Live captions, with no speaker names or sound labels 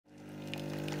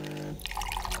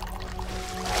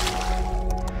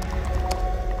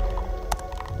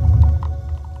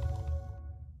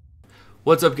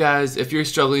What's up, guys? If you're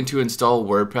struggling to install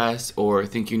WordPress or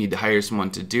think you need to hire someone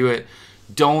to do it,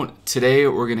 don't. Today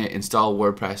we're going to install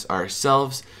WordPress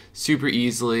ourselves super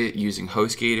easily using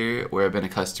HostGator, where I've been a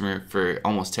customer for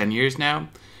almost 10 years now.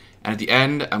 And at the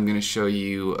end, I'm going to show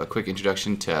you a quick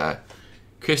introduction to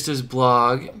Krista's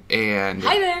blog and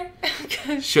hi there.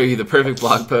 show you the perfect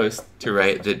blog post to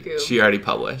write that she already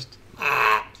published.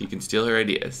 You can steal her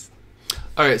ideas.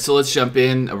 Alright, so let's jump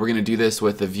in. We're going to do this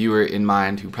with a viewer in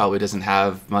mind who probably doesn't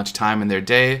have much time in their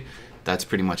day. That's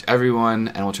pretty much everyone,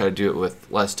 and we'll try to do it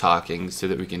with less talking so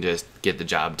that we can just get the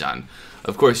job done.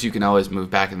 Of course, you can always move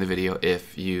back in the video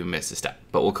if you miss a step,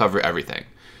 but we'll cover everything.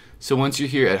 So once you're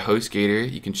here at HostGator,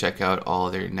 you can check out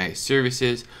all their nice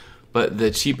services, but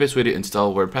the cheapest way to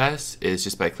install WordPress is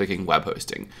just by clicking web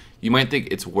hosting. You might think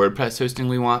it's WordPress hosting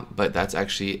we want, but that's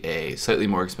actually a slightly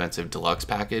more expensive deluxe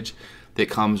package that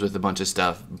comes with a bunch of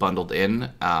stuff bundled in,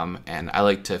 and I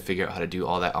like to figure out how to do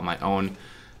all that on my own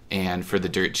and for the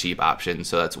dirt cheap option,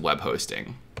 so that's web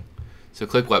hosting. So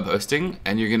click web hosting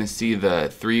and you're gonna see the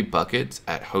 3 buckets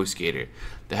at HostGator: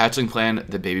 the hatchling plan,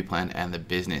 the baby plan, and the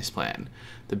business plan.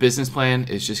 The business plan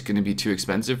is just gonna be too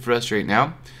expensive for us right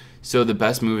now, so the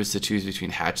best move is to choose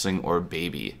between hatchling or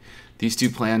baby. These 2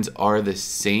 plans are the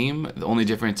same. The only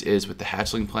difference is with the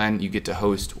hatchling plan, you get to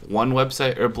host one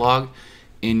website or blog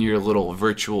in your little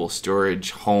virtual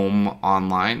storage home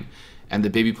online, and the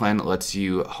baby plan lets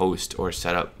you host or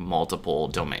set up multiple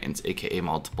domains, aka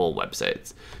multiple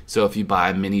websites. So if you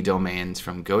buy mini domains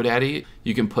from Godaddy,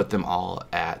 you can put them all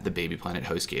at the baby plan at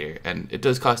HostGator, and it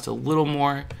does cost a little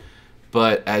more,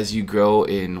 but as you grow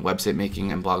in website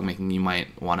making and blog making, you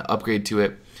might want to upgrade to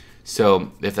it.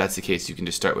 So if that's the case, you can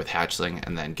just start with hatchling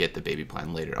and then get the baby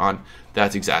plan later on.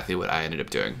 That's exactly what I ended up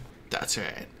doing. That's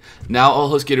right. Now all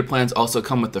HostGator plans also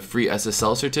come with the free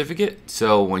Ssl Certificate,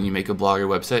 so when you make a blog or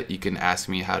website, you can ask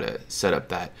me how to set up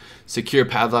that secure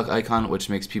padlock icon, which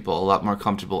makes people a lot more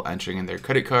comfortable entering in their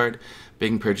credit card,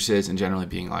 making purchases, and generally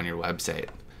being on your website.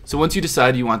 So once you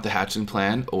decide you want the hatchling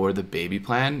plan or the baby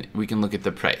plan, we can look at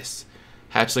the price.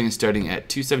 Hatchling is starting at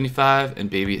 $275 and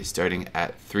baby is starting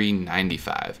at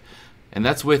 $395, and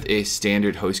that's with a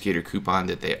standard HostGator coupon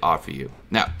that they offer you.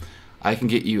 Now, I can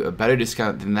get you a better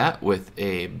discount than that with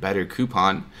a better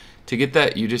coupon. To get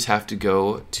that, you just have to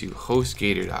go to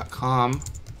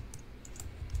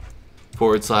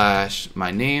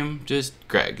hostgator.com/my name, just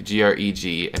Greg,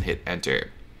 G-R-E-G, and hit enter.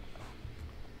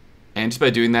 And just by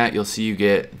doing that, you'll see you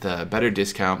get the better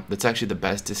discount. That's actually the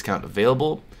best discount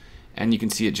available. And you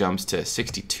can see it jumps to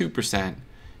 62%,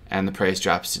 and the price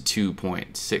drops to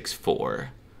 2.64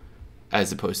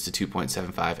 as opposed to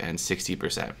 2.75 and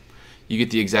 60%. You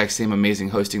get the exact same amazing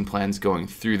hosting plans going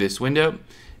through this window.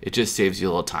 It just saves you a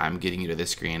little time getting you to this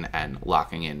screen and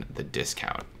locking in the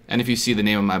discount. And if you see the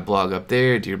name of my blog up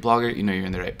there, Dear Blogger, you know you're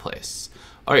in the right place.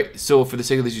 Alright, so for the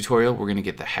sake of the tutorial, we're going to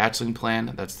get the hatchling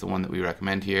plan. That's the one that we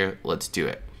recommend here. Let's do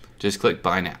it. Just click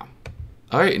buy now.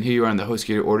 Alright, and here you are in the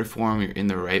HostGator order form. You're in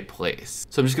the right place.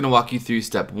 So I'm just going to walk you through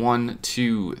step 1,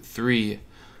 2, 3,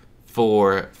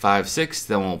 4, 5, 6.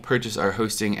 Then we'll purchase our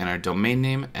hosting and our domain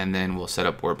name, and then we'll set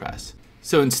up WordPress.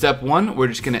 So in step 1, we're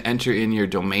just going to enter in your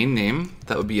domain name.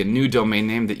 That would be a new domain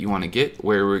name that you want to get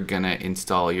where we're going to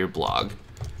install your blog.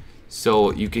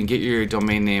 So you can get your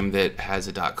domain name that has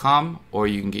a .com, or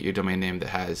you can get your domain name that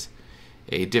has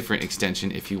a different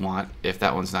extension if you want, if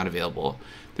that one's not available.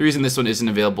 The reason this one isn't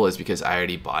available is because I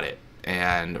already bought it,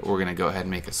 and we're going to go ahead and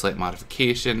make a slight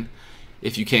modification.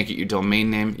 If you can't get your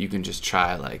domain name, you can just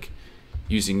try like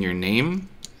using your name.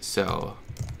 So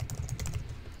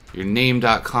your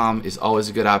name.com is always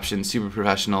a good option, super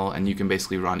professional, and you can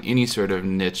basically run any sort of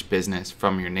niche business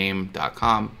from your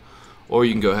name.com, or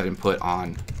you can go ahead and put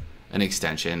on an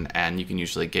extension, and you can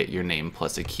usually get your name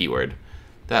plus a keyword.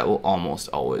 That will almost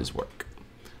always work.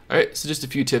 Alright, so just a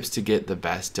few tips to get the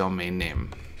best domain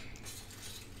name.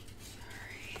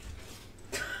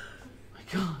 Oh my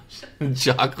gosh,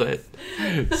 chocolate,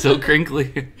 so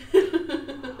crinkly.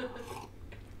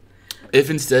 If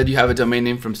instead you have a domain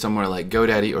name from somewhere like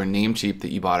GoDaddy or Namecheap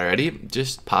that you bought already,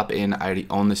 just pop in I already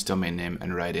own this domain name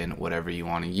and write in whatever you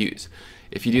want to use.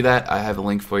 If you do that, I have a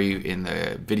link for you in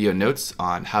the video notes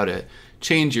on how to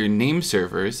change your name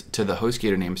servers to the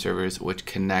HostGator name servers, which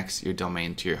connects your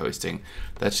domain to your hosting.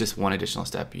 That's just one additional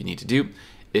step you need to do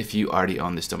if you already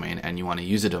own this domain and you want to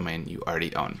use a domain you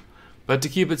already own. But to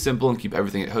keep it simple and keep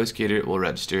everything at HostGator, we'll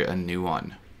register a new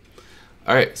one.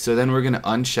 Alright, so then we're going to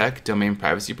uncheck domain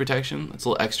privacy protection. It's a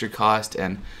little extra cost,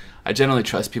 and I generally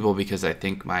trust people because I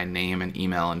think my name and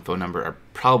email and phone number are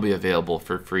probably available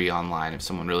for free online if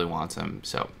someone really wants them.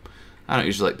 So I don't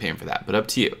usually like paying for that, but up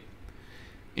to you.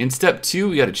 In step 2,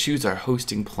 we got to choose our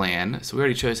hosting plan. So we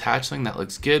already chose Hatchling, that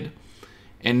looks good.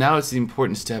 And now it's the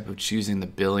important step of choosing the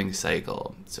billing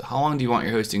cycle. So how long do you want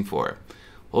your hosting for?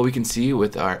 Well, we can see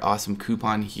with our awesome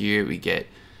coupon here, we get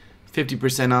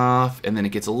 50% off, and then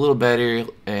it gets a little better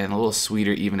and a little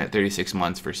sweeter even at 36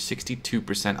 months for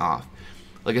 62% off.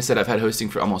 Like I said, I've had hosting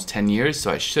for almost 10 years, so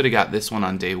I should have got this one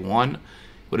on day 1.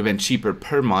 Would have been cheaper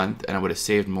per month, and I would have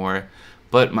saved more.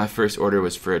 But my first order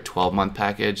was for a 12-month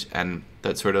package, and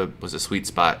that sort of was a sweet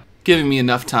spot, giving me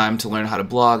enough time to learn how to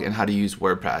blog and how to use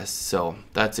WordPress. So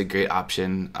that's a great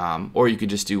option. Or you could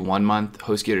just do 1 month.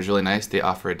 HostGator is really nice. They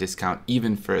offer a discount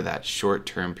even for that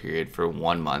short-term period for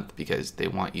 1 month because they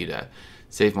want you to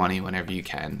save money whenever you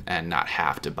can and not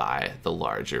have to buy the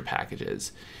larger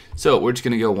packages. So we're just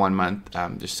going to go 1 month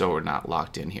just so we're not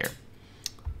locked in here.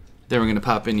 Then we're going to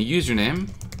pop in a username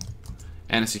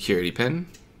and a security pin.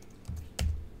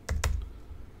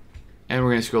 And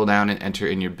we're going to scroll down and enter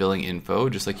in your billing info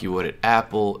just like you would at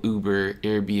Apple, Uber,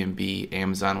 Airbnb,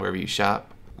 Amazon, wherever you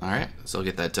shop. All right, so I'll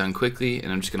get that done quickly, and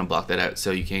I'm just going to block that out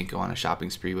so you can't go on a shopping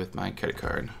spree with my credit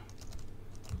card.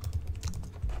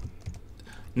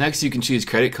 Next, you can choose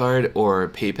credit card or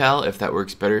PayPal if that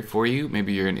works better for you.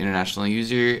 Maybe you're an international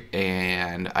user,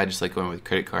 and I just like going with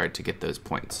credit card to get those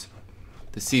points.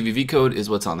 The CVV code is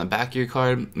what's on the back of your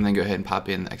card, and then go ahead and pop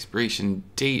in the expiration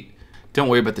date. Don't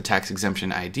worry about the tax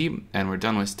exemption ID, and we're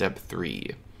done with step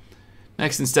 3.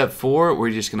 Next, in step 4,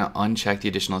 we're just going to uncheck the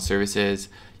additional services.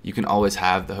 You can always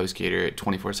have the HostGator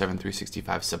 24/7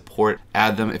 365 support.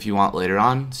 Add them if you want later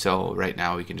on, so right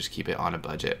now we can just keep it on a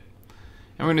budget.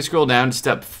 And we're going to scroll down to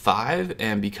step 5,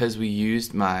 and because we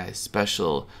used my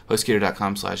special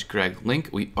HostGator.com/Greg link,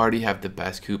 we already have the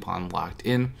best coupon locked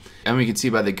in. And we can see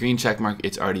by the green check mark,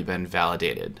 it's already been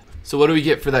validated. So what do we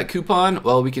get for that coupon?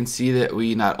 Well, we can see that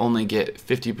we not only get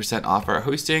 50% off our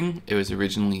hosting, it was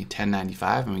originally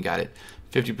 $10.95 and we got it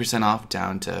 50% off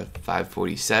down to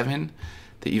 $5.47.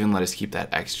 They even let us keep that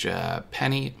extra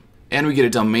penny. And we get a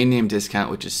domain name discount,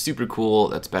 which is super cool.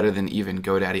 That's better than even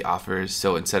Godaddy offers.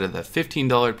 So instead of the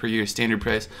 $15 per year standard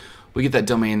price, we get that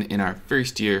domain in our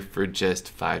first year for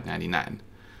just $5.99.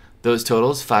 Those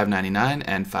totals, $5.99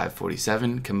 and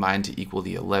 $5.47, combine to equal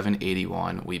the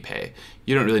 $11.81 we pay.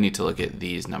 You don't really need to look at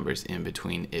these numbers in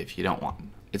between if you don't want.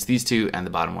 It's these two and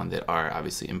the bottom one that are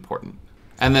obviously important.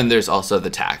 And then there's also the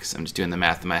tax. I'm just doing the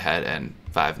math in my head, and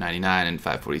 $5.99 and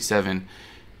 $5.47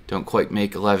 don't quite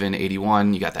make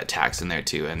 $11.81. You got that tax in there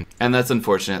too, and that's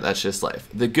unfortunate. That's just life.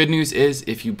 The good news is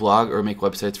if you blog or make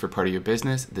websites for part of your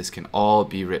business, this can all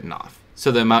be written off.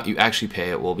 So the amount you actually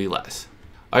pay will be less.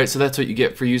 Alright, so that's what you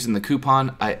get for using the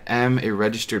coupon. I am a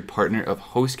registered partner of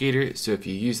HostGator, so if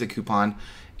you use the coupon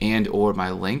and or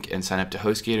my link and sign up to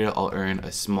HostGator, I'll earn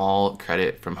a small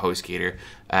credit from HostGator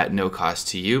at no cost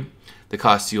to you. The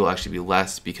cost to you will actually be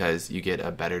less because you get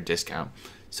a better discount.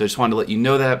 So I just wanted to let you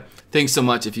know that. Thanks so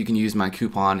much if you can use my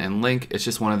coupon and link. It's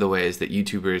just one of the ways that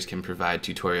YouTubers can provide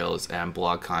tutorials and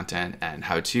blog content and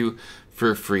how-to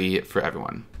for free for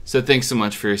everyone. So thanks so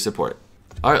much for your support.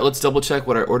 All right, let's double check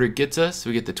what our order gets us.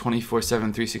 We get the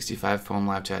 24/7 365 phone,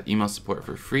 live chat, email support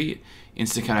for free,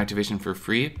 instant account activation for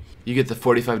free. You get the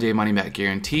 45-day money back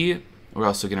guarantee. We're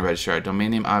also going to register our domain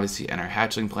name, obviously, and our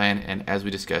hatchling plan. And as we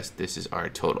discussed, this is our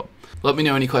total. Let me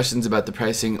know any questions about the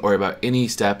pricing or about any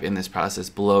step in this process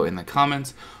below in the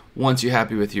comments. Once you're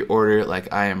happy with your order,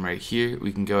 like I am right here,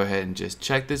 we can go ahead and just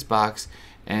check this box.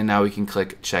 And now we can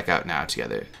click Checkout Now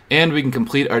together. And we can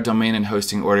complete our domain and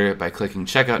hosting order by clicking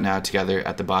Checkout Now together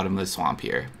at the bottom of the swamp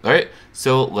here. All right,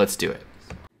 so let's do it.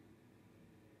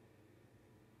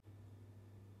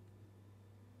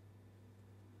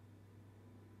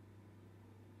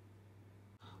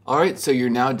 All right, so you're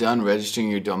now done registering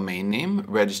your domain name,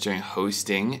 registering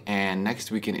hosting, and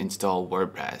next we can install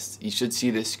WordPress. You should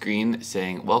see this screen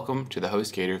saying, "Welcome to the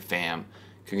HostGator fam."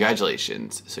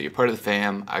 Congratulations. So you're part of the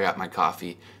fam. I got my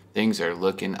coffee. Things are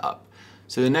looking up.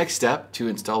 So the next step to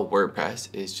install WordPress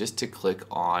is just to click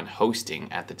on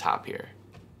hosting at the top here.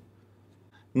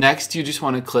 Next, you just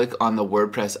want to click on the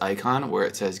WordPress icon where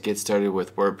it says Get Started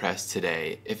with WordPress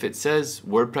Today. If it says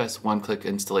WordPress one-click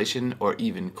installation or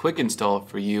even quick install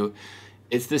for you,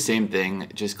 it's the same thing.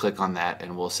 Just click on that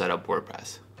and we'll set up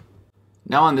WordPress.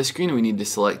 Now on this screen, we need to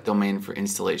select domain for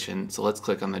installation. So let's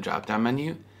click on the drop-down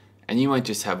menu. And you might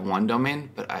just have one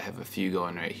domain, but I have a few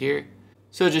going right here.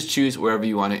 So just choose wherever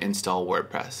you want to install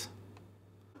WordPress.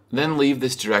 Then leave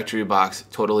this directory box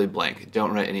totally blank.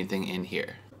 Don't write anything in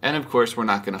here. And of course, we're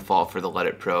not going to fall for the Let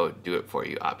It Pro do it for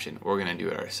you option. We're going to do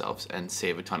it ourselves and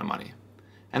save a ton of money.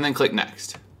 And then click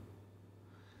Next.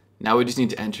 Now we just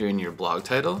need to enter in your blog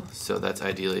title. So that's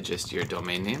ideally just your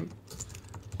domain name.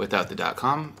 without the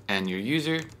 .com, and your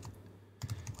user,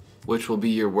 which will be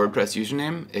your WordPress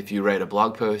username. If you write a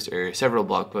blog post or several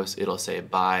blog posts, it'll say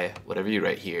by whatever you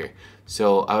write here.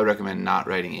 So I would recommend not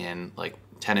writing in like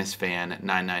tennis fan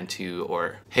 992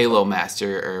 or Halo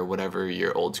Master or whatever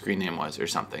your old screen name was or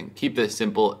something. Keep this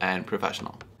simple and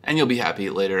professional, and you'll be happy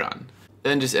later on.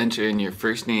 Then just enter in your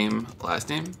first name, last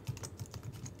name,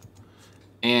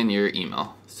 and your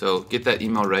email. So get that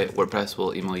email right. WordPress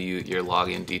will email you your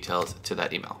login details to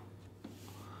that email.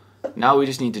 Now we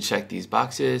just need to check these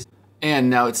boxes.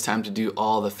 And now it's time to do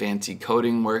all the fancy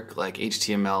coding work like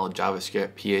HTML,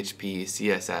 JavaScript, PHP,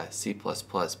 CSS, C++,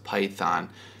 Python.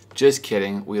 Just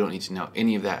kidding, we don't need to know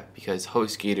any of that because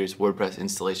HostGator's WordPress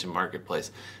installation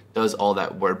marketplace does all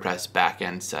that WordPress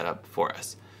backend setup for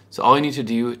us. So all we need to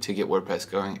do to get WordPress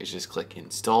going is just click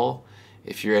install.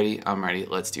 If you're ready, I'm ready.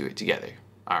 Let's do it together.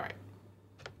 All right.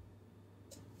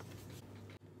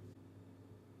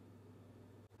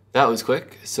 That was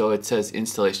quick. So it says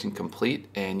installation complete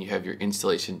and you have your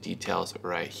installation details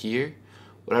right here.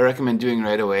 What I recommend doing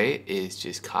right away is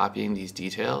just copying these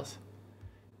details.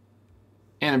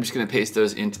 And I'm just going to paste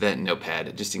those into that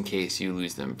notepad just in case you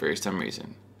lose them for some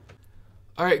reason.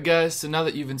 Alright guys, so now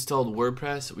that you've installed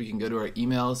WordPress, we can go to our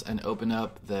emails and open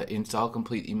up the install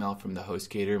complete email from the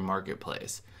HostGator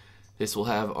marketplace. This will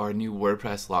have our new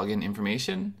WordPress login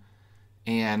information.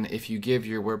 And if you give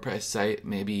your WordPress site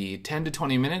maybe 10 to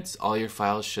 20 minutes, all your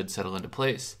files should settle into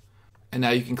place. And now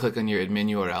you can click on your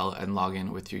admin URL and log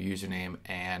in with your username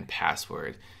and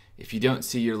password. If you don't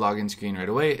see your login screen right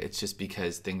away, it's just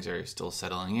because things are still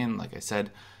settling in. Like I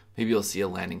said, maybe you'll see a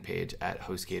landing page at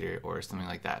HostGator or something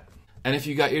like that. And if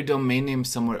you got your domain name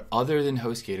somewhere other than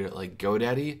HostGator, like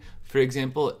Godaddy, for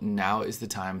example, now is the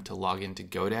time to log into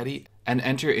Godaddy and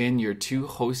enter in your 2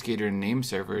 HostGator name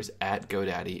servers at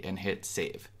Godaddy and hit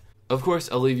save. Of course,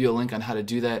 I'll leave you a link on how to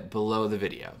do that below the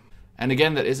video. And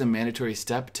again, that is a mandatory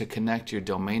step to connect your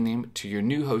domain name to your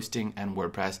new hosting and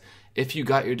WordPress if you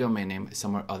got your domain name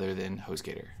somewhere other than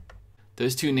HostGator.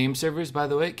 Those 2 name servers, by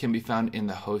the way, can be found in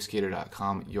the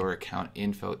HostGator.com your account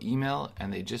info email,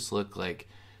 and they just look like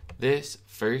this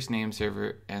first name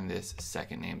server and this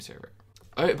second name server.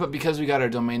 Alright, but because we got our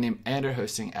domain name and our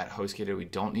hosting at HostGator, we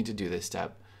don't need to do this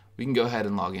step. We can go ahead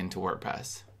and log into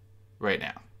WordPress right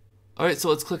now. Alright, so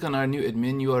let's click on our new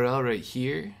admin URL right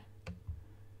here.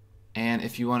 And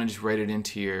if you want to just write it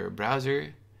into your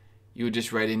browser, you would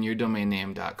just write in your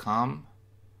domainname.com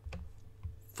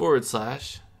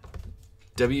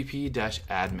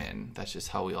 /wp-admin. That's just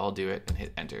how we all do it, and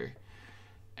hit enter.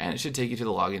 And it should take you to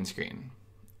the login screen.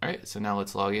 Alright, so now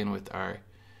let's log in with our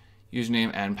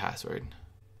username and password.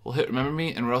 We'll hit remember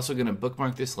me, and we're also going to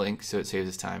bookmark this link so it saves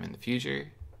us time in the future.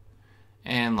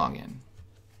 And log in.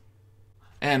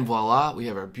 And voila, we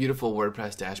have our beautiful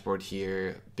WordPress dashboard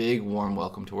here. Big warm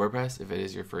welcome to WordPress if it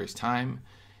is your first time.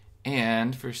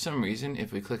 And for some reason,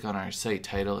 if we click on our site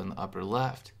title in the upper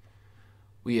left,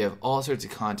 we have all sorts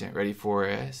of content ready for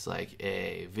us, like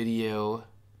a video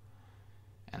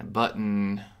and a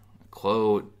button, a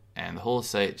quote, and the whole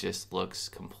site just looks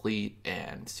complete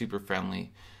and super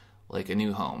friendly, like a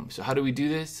new home. So how do we do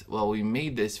this? Well, we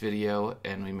made this video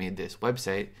and we made this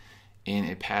website in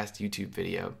a past YouTube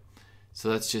video. So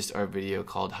that's just our video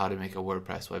called How to Make a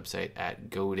WordPress Website at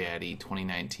GoDaddy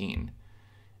 2019.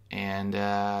 And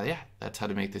yeah, that's how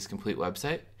to make this complete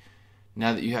website.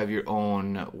 Now that you have your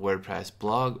own WordPress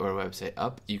blog or website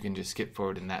up, you can just skip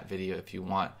forward in that video if you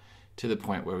want to the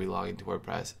point where we log into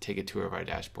WordPress, take a tour of our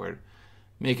dashboard,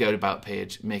 make an about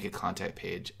page, make a contact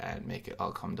page, and make it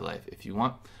all come to life if you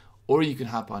want. Or you can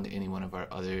hop onto any one of our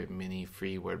other mini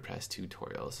free WordPress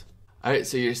tutorials. Alright,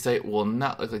 so your site will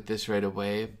not look like this right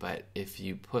away, but if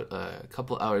you put a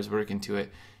couple hours work into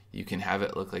it, you can have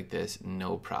it look like this,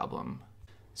 no problem.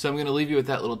 So I'm going to leave you with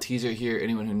that little teaser here.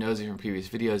 Anyone who knows me from previous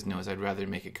videos knows I'd rather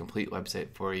make a complete website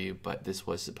for you, but this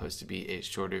was supposed to be a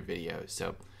shorter video.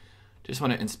 So just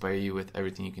want to inspire you with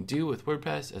everything you can do with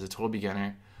WordPress as a total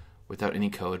beginner. Without any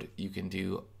code, you can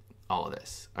do all of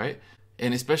this. Alright?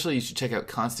 And especially you should check out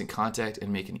Constant Contact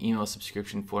and make an email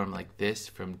subscription form like this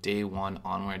from day 1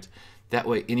 onwards. That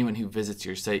way anyone who visits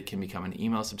your site can become an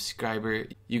email subscriber.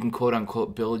 You can quote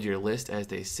unquote build your list as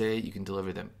they say. You can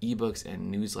deliver them ebooks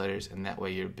and newsletters, and that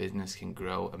way your business can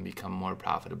grow and become more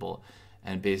profitable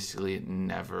and basically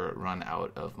never run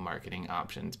out of marketing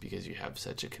options because you have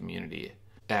such a community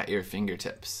at your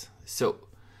fingertips. So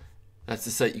that's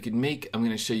the site you can make. I'm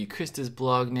going to show you Krista's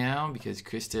blog now because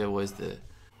Krista was the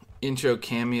intro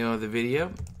cameo of the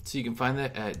video. So you can find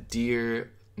that at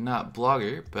not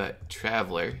blogger, but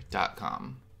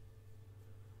traveler.com.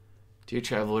 Dear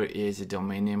Traveler is a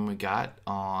domain name we got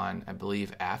on, I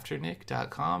believe,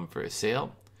 afternick.com for a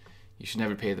sale. You should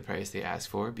never pay the price they ask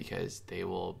for because they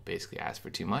will basically ask for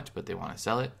too much, but they want to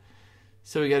sell it.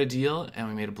 So we got a deal and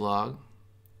we made a blog,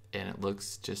 and it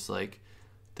looks just like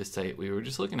the site we were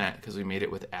just looking at because we made it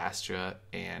with Astra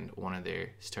and one of their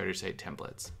starter site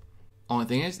templates. Only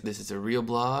thing is, this is a real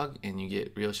blog and you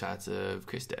get real shots of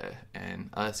Krista and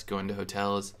us going to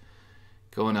hotels,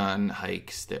 going on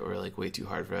hikes that were like way too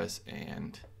hard for us.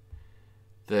 And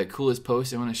the coolest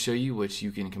post I want to show you, which you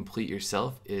can complete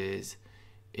yourself, is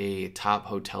a top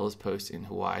hotels post in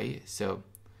Hawaii. So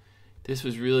this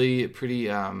was really pretty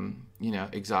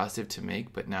exhaustive to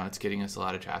make, but now it's getting us a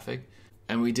lot of traffic.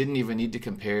 And we didn't even need to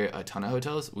compare a ton of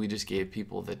hotels. We just gave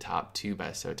people the top 2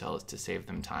 best hotels to save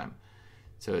them time.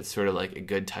 So it's sort of like a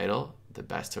good title, the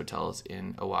best hotels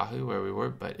in Oahu where we were,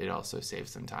 but it also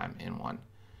saves them time in one.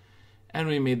 And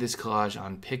we made this collage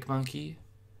on PicMonkey.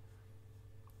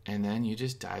 And then you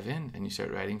just dive in and you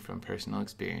start writing from personal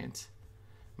experience.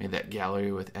 Made that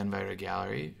gallery with Enviro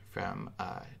Gallery from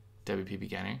WP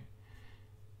Beginner.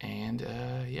 And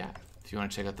if you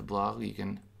want to check out the blog, you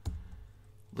can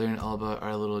learn all about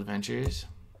our little adventures.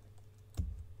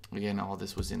 Again, all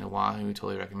this was in Oahu.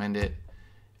 Totally recommend it.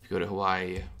 If you go to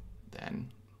Hawaii,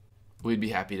 then we'd be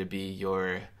happy to be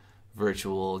your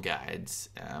virtual guides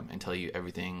and tell you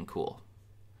everything cool.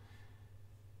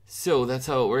 So that's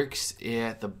how it works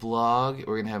at the blog.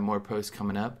 We're going to have more posts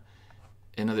coming up.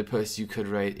 Another post you could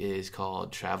write is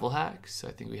called Travel Hacks. So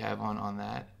I think we have one on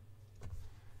that.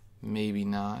 Maybe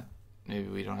not. Maybe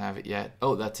we don't have it yet.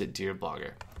 Oh, that's it, Dear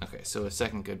Blogger. Okay, so a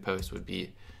second good post would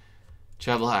be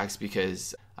Travel Hacks,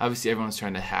 because obviously everyone's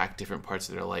trying to hack different parts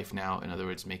of their life now. In other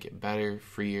words, make it better,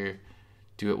 freer,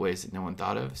 do it ways that no one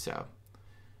thought of. So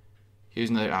here's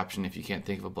another option if you can't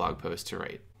think of a blog post to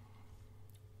write.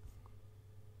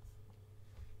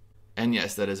 And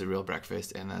yes, that is a real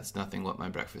breakfast, and that's nothing what my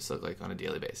breakfasts look like on a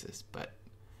daily basis. But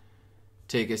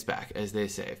take us back, as they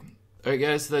say. Alright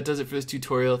guys, so that does it for this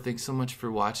tutorial. Thanks so much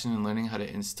for watching and learning how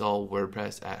to install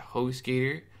WordPress at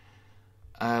HostGator.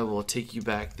 I will take you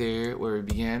back there where we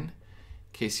began, in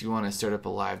case you want to start up a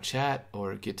live chat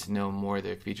or get to know more of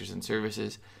their features and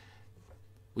services.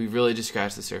 We've really just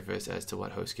scratched the surface as to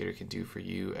what HostGator can do for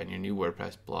you and your new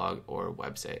WordPress blog or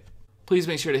website. Please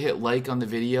make sure to hit like on the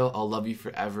video. I'll love you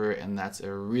forever, and that's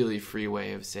a really free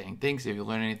way of saying thanks if you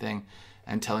learn anything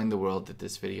and telling the world that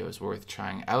this video is worth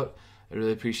trying out. I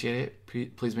really appreciate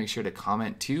it. Please make sure to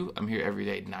comment too. I'm here every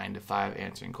day 9 to 5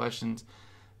 answering questions.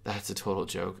 That's a total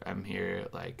joke. I'm here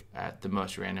like at the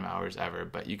most random hours ever,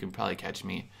 but you can probably catch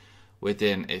me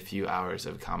within a few hours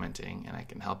of commenting, and I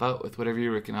can help out with whatever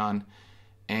you're working on.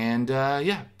 And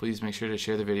please make sure to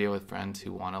share the video with friends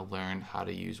who want to learn how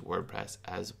to use WordPress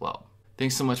as well.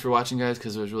 Thanks so much for watching, guys,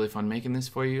 because it was really fun making this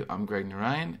for you. I'm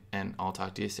Narayan, and I'll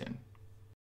talk to you soon.